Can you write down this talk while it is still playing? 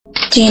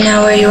Do you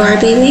know where you are,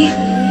 baby?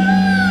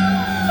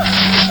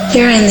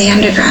 You're in the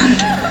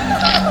underground.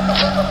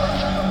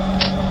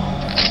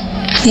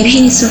 Maybe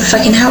you need some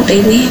fucking help,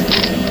 baby.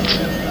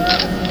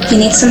 You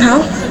need some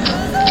help?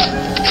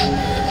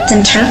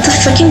 Then turn up the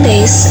fucking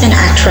bass and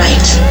act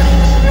right.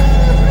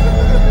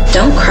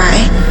 Don't cry.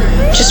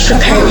 Just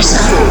prepare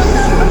yourself.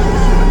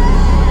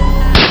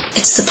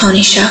 It's the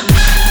Poniishow.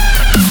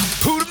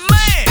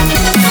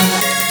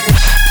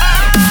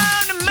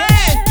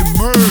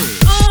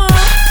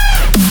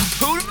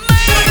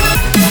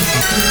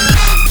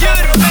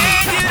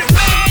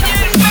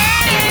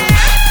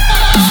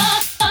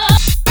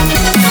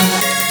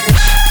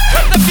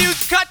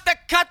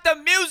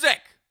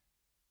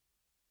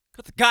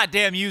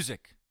 Goddamn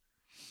music.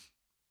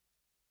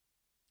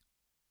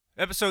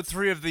 Episode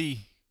 3 of the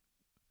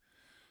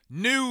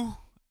new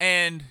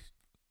and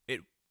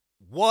it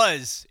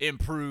was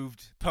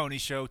improved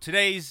Poniishow.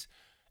 Today's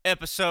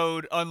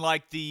episode,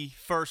 unlike the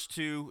first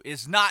two,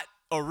 is not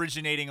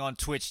originating on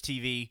Twitch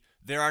TV.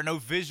 There are no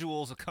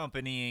visuals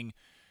accompanying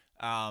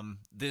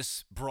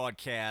this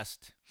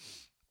broadcast.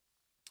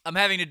 I'm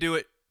having to do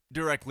it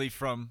directly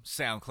from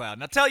SoundCloud.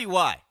 And I'll tell you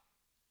why.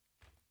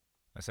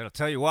 I'll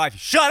tell you why if you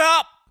shut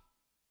up!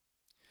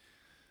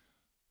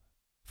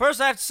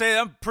 First, I have to say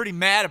that I'm pretty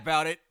mad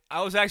about it.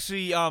 I was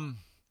actually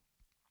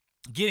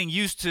getting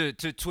used to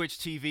Twitch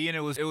TV, and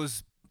it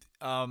was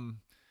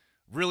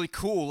really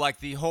cool. Like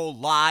the whole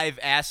live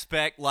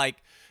aspect, like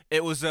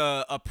it was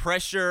a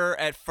pressure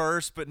at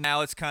first, but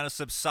now it's kind of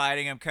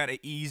subsiding. I'm kind of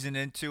easing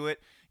into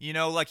it. You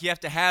know, like you have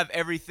to have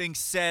everything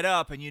set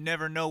up, and you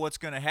never know what's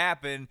going to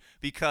happen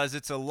because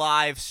it's a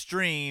live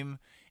stream,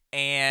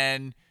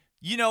 and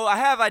you know, I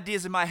have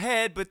ideas in my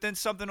head, but then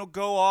something will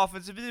go off.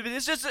 It's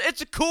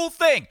a cool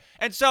thing.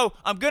 And so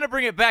I'm going to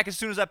bring it back as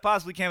soon as I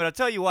possibly can, but I'll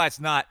tell you why it's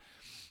not.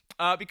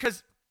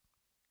 Because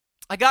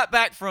I got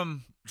back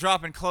from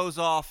dropping clothes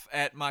off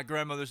at my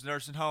grandmother's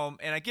nursing home,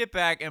 and I get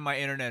back and my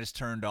internet is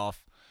turned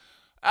off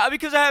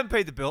because I haven't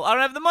paid the bill. I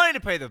don't have the money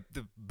to pay the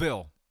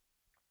bill.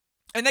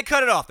 And they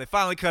cut it off. They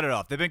finally cut it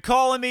off. They've been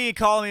calling me,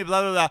 blah,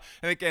 blah, blah,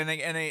 and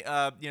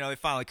they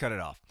finally cut it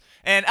off.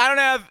 And I don't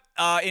have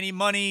any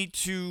money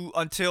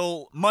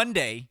until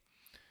Monday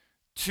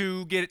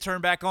to get it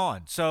turned back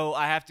on. So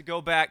I have to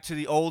go back to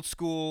the old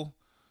school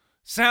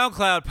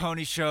SoundCloud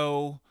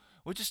Poniishow,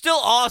 which is still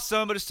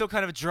awesome, but it's still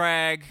kind of a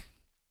drag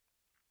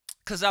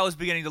because I was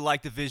beginning to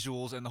like the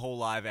visuals and the whole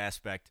live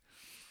aspect.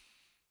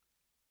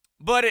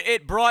 But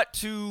it brought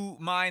to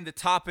mind the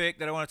topic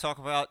that I want to talk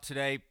about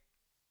today. In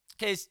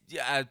case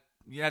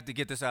you have to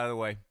get this out of the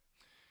way.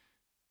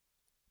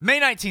 May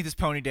 19th is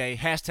Poniiday,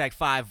 hashtag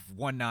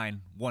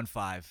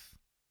 51915.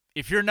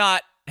 If you're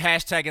not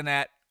hashtagging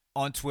that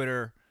on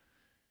Twitter,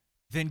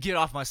 then get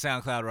off my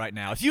SoundCloud right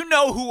now. If you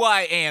know who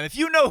I am, if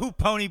you know who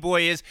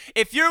Ponyboy is,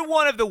 if you're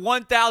one of the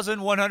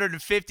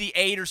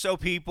 1,158 or so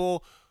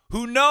people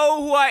who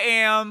know who I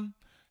am,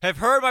 have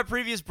heard my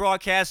previous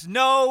broadcasts,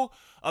 know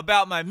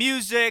about my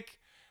music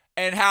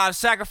and how I've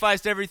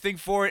sacrificed everything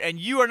for it, and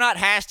you are not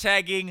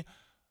hashtagging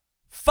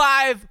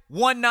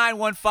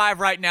 51915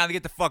 right now to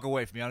get the fuck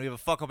away from me. I don't give a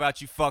fuck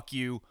about you. Fuck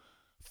you.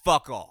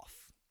 Fuck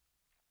off.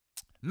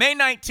 May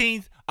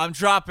 19th, I'm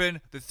dropping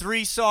the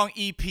 3-song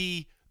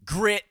EP,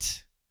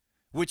 Grit,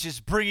 which is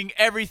bringing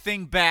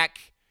everything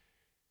back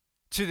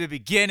to the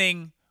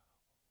beginning.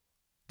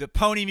 The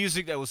pony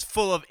music that was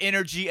full of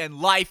energy and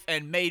life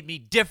and made me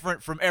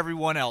different from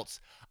everyone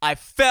else. I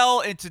fell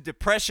into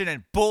depression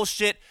and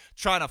bullshit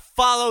trying to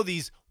follow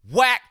these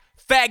whack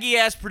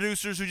faggy-ass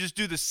producers who just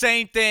do the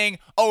same thing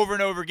over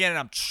and over again, and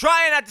I'm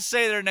trying not to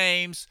say their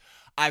names.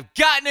 I've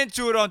gotten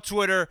into it on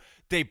Twitter.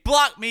 They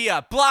block me. I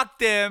block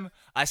them.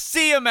 I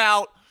see them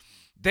out.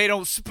 They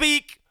don't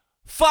speak.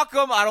 Fuck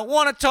them. I don't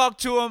want to talk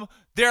to them.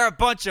 They're a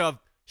bunch of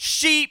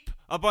sheep,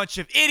 a bunch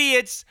of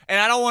idiots, and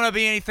I don't want to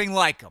be anything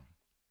like them.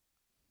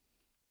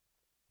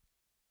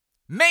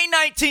 May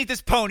 19th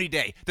is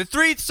Poniiday. The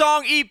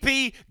 3-song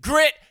EP,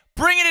 Grit,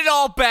 bringing it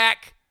all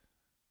back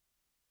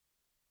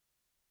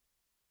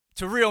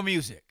to real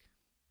music.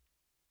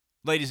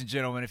 Ladies and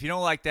gentlemen, if you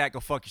don't like that,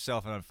 go fuck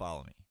yourself and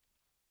unfollow me.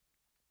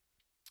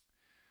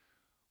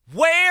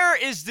 Where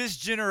is this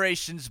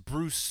generation's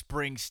Bruce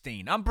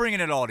Springsteen? I'm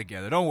bringing it all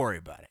together. Don't worry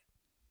about it.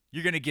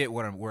 You're going to get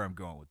where I'm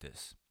going with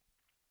this.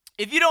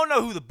 If you don't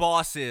know who the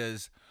boss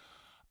is,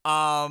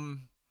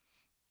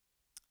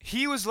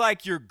 he was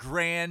like your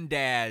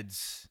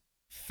granddad's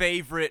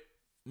favorite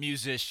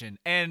musician.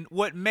 And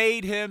what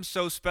made him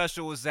so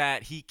special was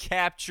that he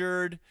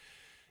captured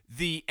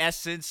the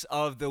essence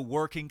of the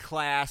working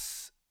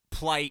class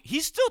plight.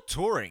 He's still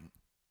touring,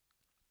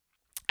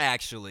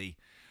 actually.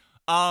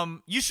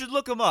 You should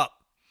look him up.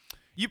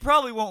 You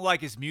probably won't like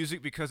his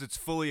music because it's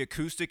fully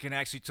acoustic and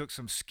actually took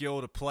some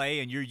skill to play,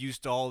 and you're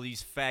used to all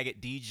these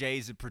faggot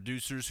DJs and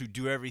producers who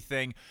do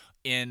everything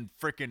in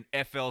frickin'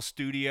 FL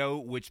Studio,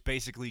 which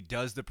basically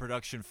does the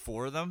production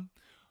for them.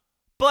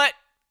 But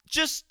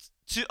just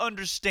to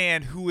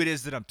understand who it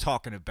is that I'm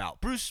talking about,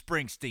 Bruce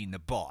Springsteen, the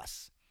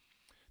boss.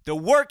 The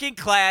working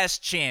class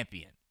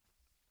champion.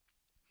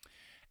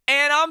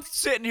 And I'm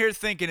sitting here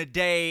thinking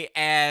today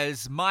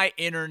as my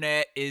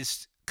internet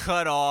is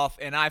cut off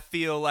and I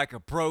feel like a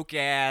broke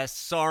ass,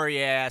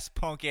 sorry ass,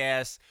 punk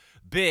ass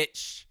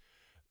bitch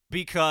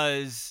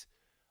because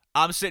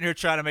I'm sitting here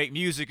trying to make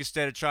music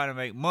instead of trying to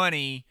make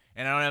money,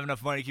 and I don't have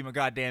enough money to keep my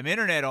goddamn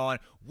internet on.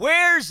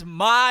 Where's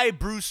my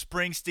Bruce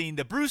Springsteen,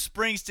 the Bruce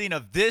Springsteen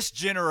of this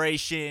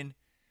generation,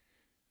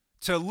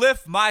 to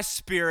lift my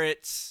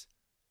spirits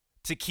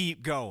to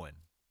keep going?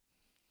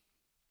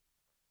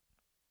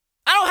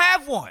 I don't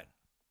have one.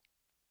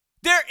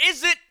 There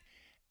isn't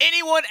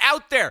anyone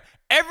out there.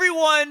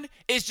 Everyone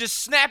is just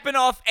snapping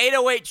off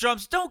 808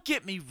 drums. Don't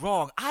get me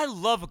wrong. I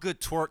love a good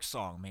twerk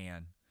song,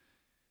 man.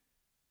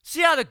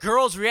 See how the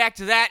girls react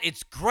to that?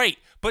 It's great.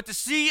 But to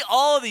see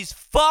all of these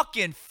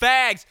fucking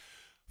fags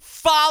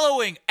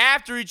following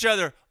after each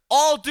other,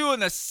 all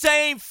doing the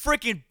same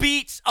freaking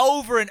beats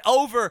over and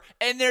over,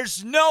 and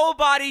there's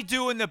nobody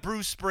doing the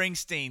Bruce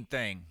Springsteen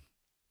thing.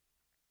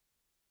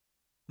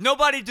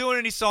 Nobody doing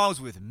any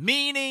songs with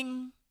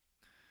meaning,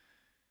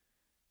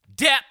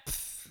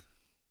 depth.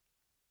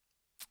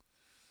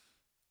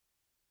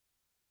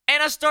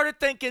 And I started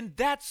thinking,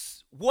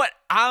 that's what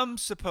I'm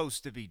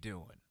supposed to be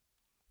doing.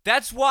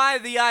 That's why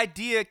the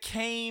idea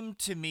came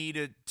to me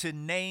to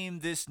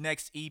name this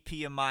next EP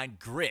of mine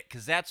Grit,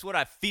 because that's what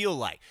I feel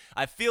like.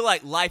 I feel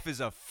like life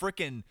is a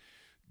freaking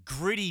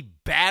gritty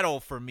battle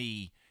for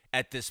me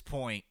at this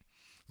point.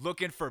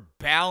 Looking for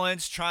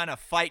balance, trying to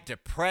fight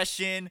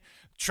depression,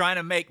 trying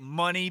to make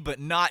money but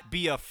not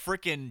be a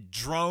freaking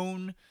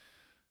drone.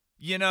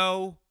 You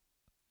know,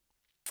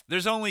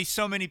 there's only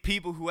so many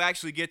people who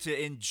actually get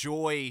to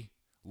enjoy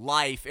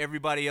life.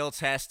 Everybody else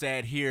has to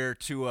adhere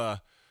to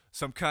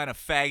some kind of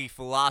faggy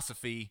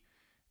philosophy,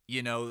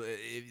 you know,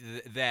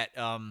 that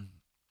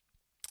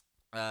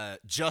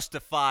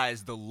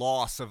justifies the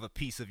loss of a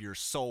piece of your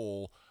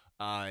soul.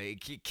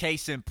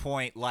 Case in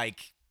point,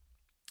 like,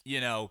 you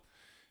know,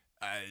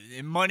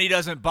 money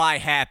doesn't buy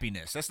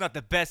happiness. That's not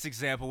the best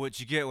example,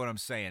 but you get what I'm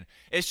saying.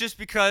 It's just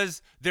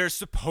because there's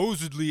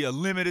supposedly a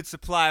limited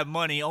supply of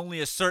money, only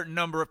a certain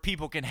number of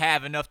people can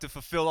have enough to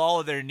fulfill all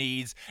of their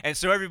needs, and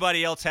so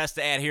everybody else has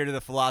to adhere to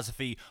the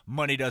philosophy,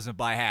 money doesn't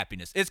buy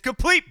happiness. It's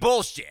complete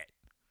bullshit.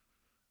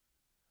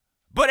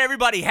 But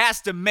everybody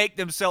has to make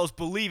themselves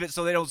believe it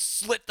so they don't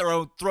slit their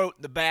own throat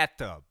in the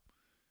bathtub.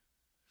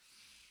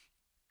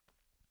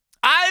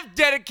 I've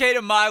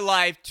dedicated my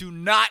life to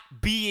not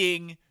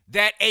being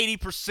that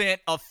 80%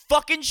 of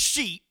fucking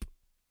sheep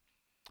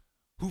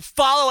who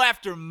follow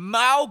after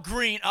Meaux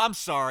Green. I'm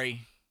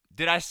sorry.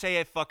 Did I say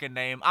a fucking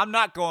name? I'm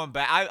not going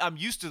back. I'm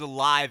used to the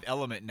live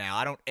element now.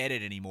 I don't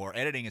edit anymore.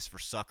 Editing is for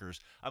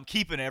suckers. I'm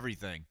keeping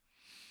everything.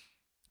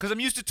 Because I'm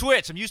used to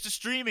Twitch. I'm used to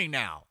streaming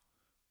now.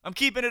 I'm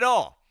keeping it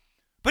all.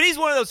 But he's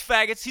one of those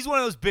faggots. He's one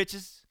of those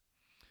bitches.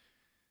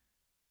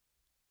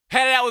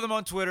 Had it out with him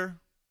on Twitter.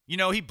 You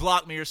know, he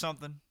blocked me or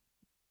something.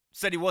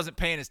 Said he wasn't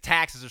paying his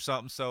taxes or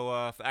something,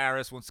 so if the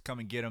IRS wants to come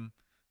and get him,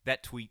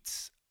 that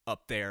tweet's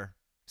up there.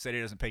 Said he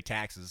doesn't pay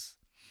taxes.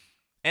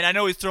 And I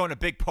know he's throwing a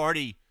big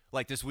party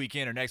like this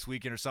weekend or next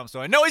weekend or something,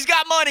 so I know he's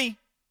got money.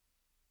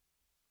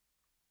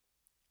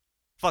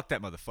 Fuck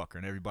that motherfucker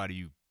and everybody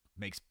who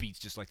makes beats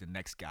just like the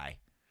next guy.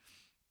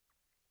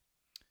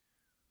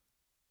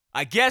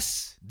 I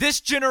guess this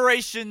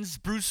generation's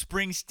Bruce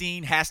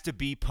Springsteen has to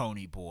be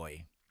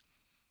Poniiday.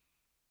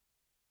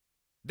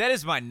 That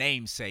is my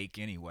namesake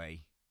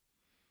anyway.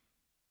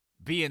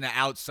 Being the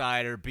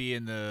outsider,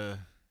 being the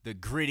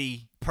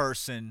gritty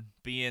person,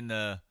 being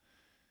the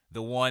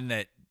one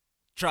that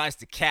tries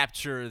to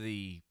capture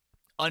the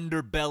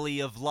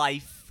underbelly of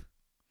life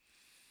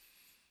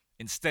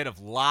instead of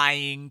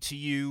lying to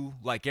you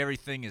like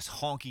everything is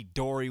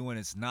honky-dory when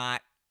it's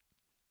not.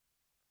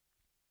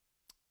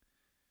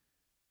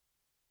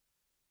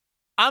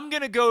 I'm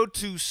going to go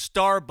to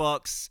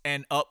Starbucks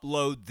and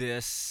upload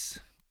this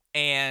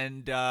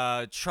and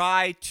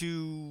try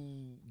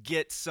to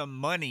get some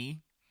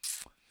money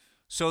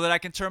so that I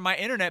can turn my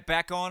internet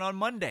back on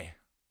Monday.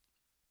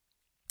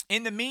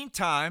 In the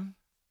meantime,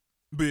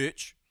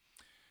 bitch,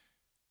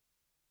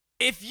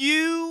 if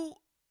you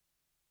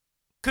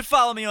could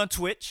follow me on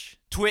Twitch,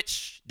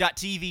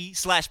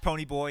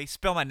 twitch.tv/ponyboy.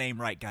 Spell my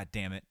name right,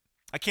 goddammit.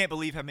 I can't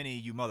believe how many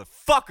of you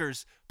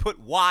motherfuckers put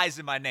Y's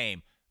in my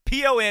name.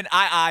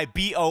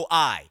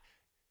 Poniiiboi.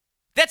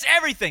 That's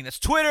everything. That's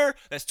Twitter.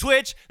 That's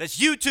Twitch. That's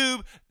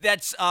YouTube.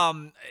 That's,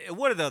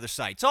 what are the other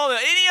sites?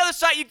 Any other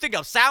site you can think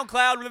of.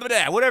 SoundCloud, blah, blah,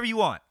 blah, whatever you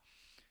want.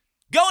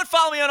 Go and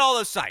follow me on all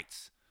those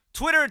sites.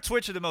 Twitter and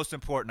Twitch are the most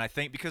important, I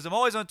think, because I'm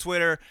always on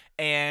Twitter,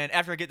 and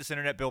after I get this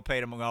internet bill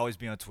paid, I'm going to always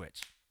be on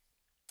Twitch.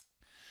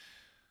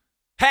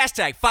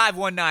 Hashtag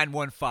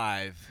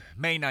 51915.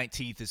 May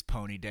 19th is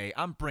Poniiday.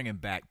 I'm bringing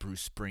back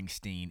Bruce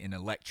Springsteen in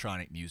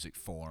electronic music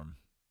form.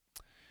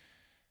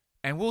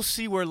 And we'll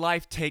see where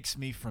life takes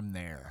me from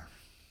there.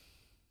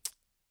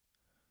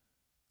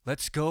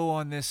 Let's go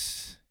on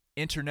this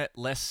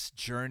internet-less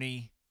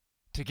journey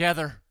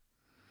together.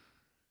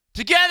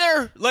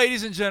 Together,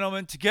 ladies and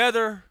gentlemen,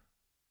 together.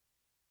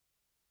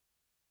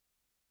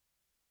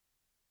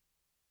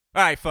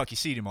 All right, fuck you.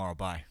 See you tomorrow.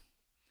 Bye.